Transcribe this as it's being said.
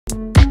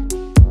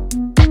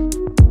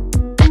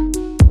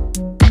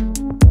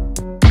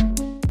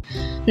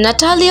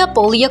Natalia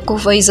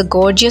Polyakova is a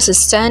gorgeous,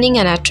 stunning,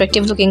 and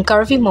attractive-looking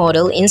curvy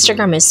model,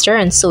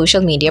 Instagrammer, and social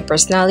media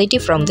personality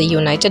from the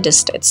United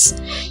States.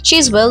 She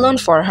is well known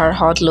for her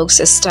hot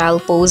looks, style,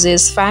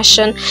 poses,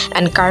 fashion,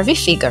 and curvy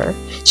figure.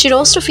 She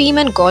rose to fame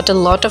and got a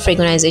lot of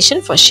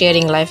recognition for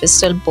sharing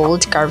lifestyle,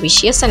 bold,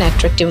 curvaceous, and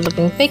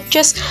attractive-looking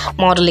pictures,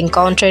 modeling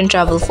content,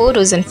 travel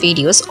photos, and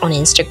videos on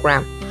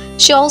Instagram.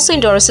 She also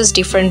endorses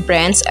different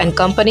brands and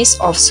companies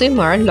of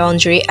swimwear,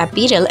 lingerie,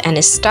 apparel,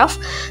 and stuff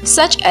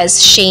such as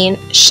Shein,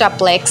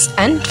 Shoplex,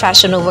 and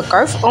Curvynova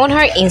Curvy on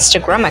her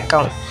Instagram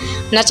account.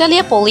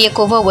 Natalia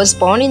Polyakova was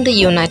born in the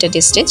United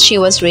States. She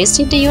was raised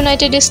in the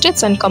United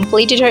States and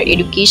completed her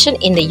education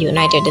in the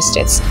United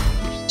States.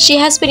 She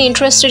has been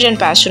interested and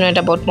passionate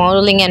about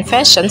modeling and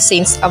fashion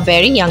since a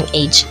very young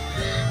age.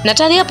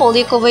 Natalia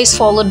Polyakova is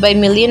followed by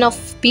millions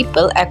of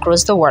people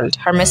across the world.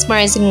 Her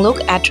mesmerizing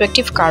look,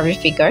 attractive curvy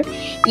figure,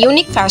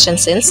 unique fashion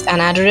sense,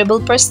 and adorable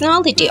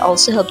personality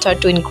also helped her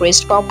to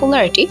increase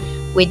popularity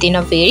within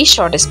a very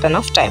short span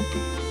of time.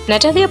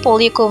 Natalia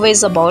Polyakova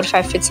is about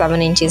 5 feet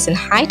 7 inches in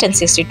height and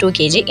 62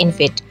 kg in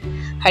weight.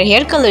 Her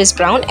hair color is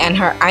brown and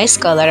her eyes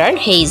color are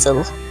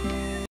hazel.